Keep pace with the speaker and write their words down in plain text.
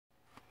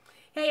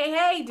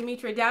Hey,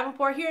 Demetria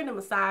Davenport here, the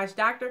Massage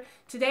Doctor.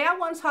 Today I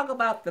want to talk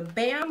about the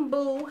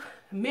Bamboo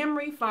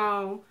Memory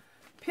Foam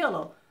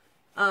Pillow.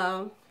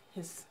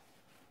 It's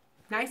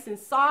nice and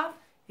soft.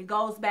 It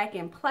goes back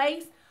in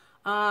place.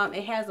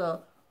 It has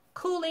a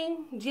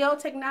cooling gel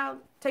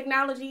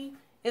technology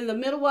in the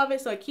middle of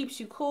it, so it keeps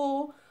you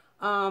cool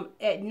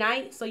at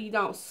night so you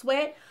don't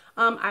sweat.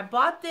 I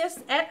bought this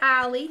at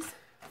Ollie's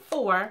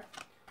for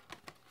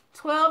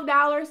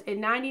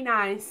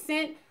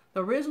 $12.99.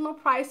 The original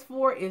price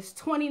for it is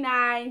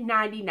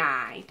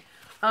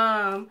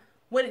 $29.99.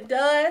 What it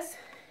does,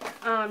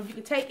 you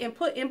can take and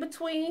put in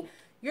between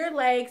your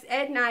legs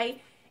at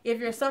night if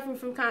you're suffering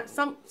from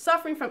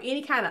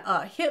any kind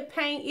of hip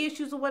pain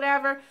issues or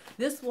whatever.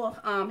 This will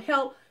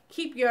help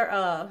keep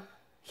your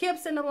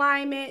hips in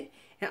alignment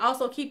and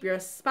also keep your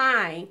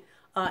spine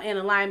in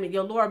alignment,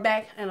 your lower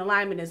back in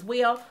alignment as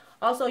well.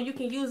 Also, you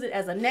can use it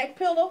as a neck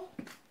pillow,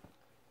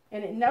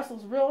 and it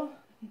nestles real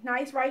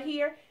nice right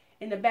here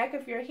in the back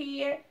of your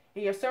head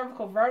and your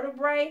cervical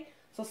vertebrae.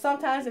 So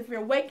sometimes if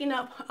you're waking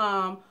up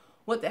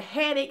with a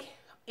headache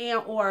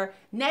and or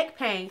neck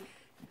pain,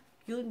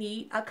 you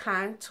need a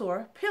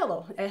contour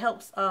pillow. It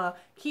helps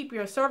keep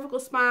your cervical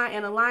spine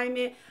in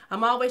alignment.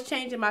 I'm always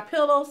changing my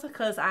pillows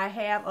because I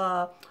have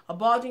a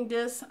bulging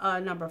disc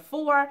number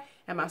 4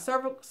 and my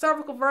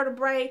cervical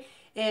vertebrae.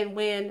 And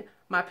when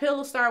my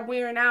pillows start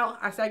wearing out,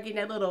 I start getting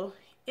that little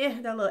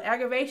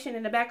aggravation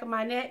in the back of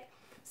my neck.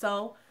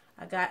 So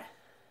I got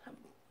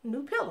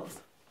new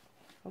pillows.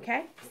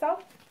 Okay, so,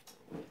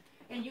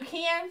 and you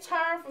can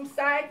turn from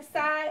side to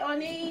side on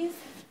these.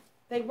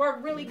 They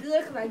work really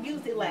good because I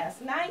used it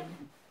last night.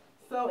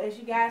 So as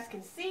you guys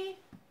can see,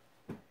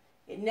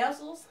 it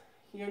nestles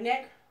your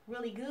neck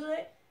really good.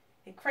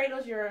 It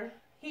cradles your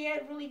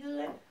head really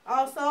good.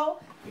 Also,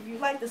 if you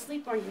like to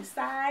sleep on your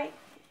side,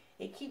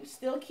 it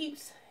still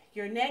keeps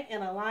your neck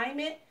in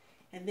alignment.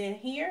 And then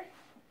here,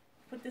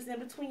 put this in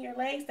between your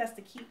legs. That's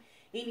to keep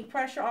any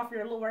pressure off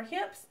your lower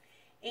hips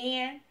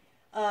and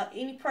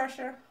any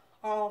pressure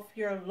off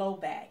your low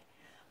back.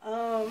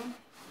 I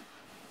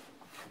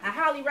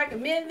highly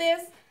recommend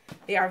this.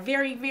 They are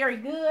very, very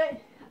good.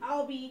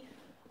 I'll be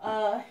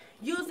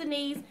using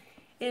these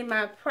in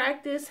my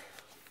practice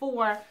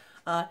for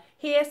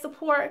head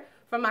support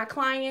for my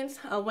clients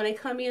when they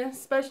come in,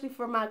 especially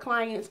for my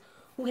clients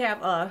who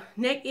have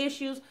neck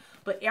issues.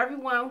 But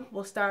everyone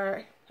will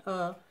start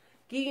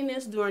getting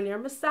this during their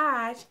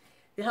massage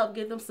to help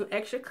give them some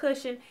extra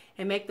cushion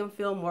and make them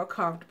feel more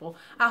comfortable.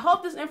 I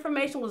hope this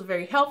information was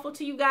very helpful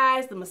to you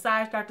guys. The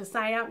Massage Doctor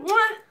sign out.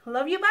 Mwah!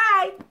 Love you.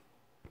 Bye.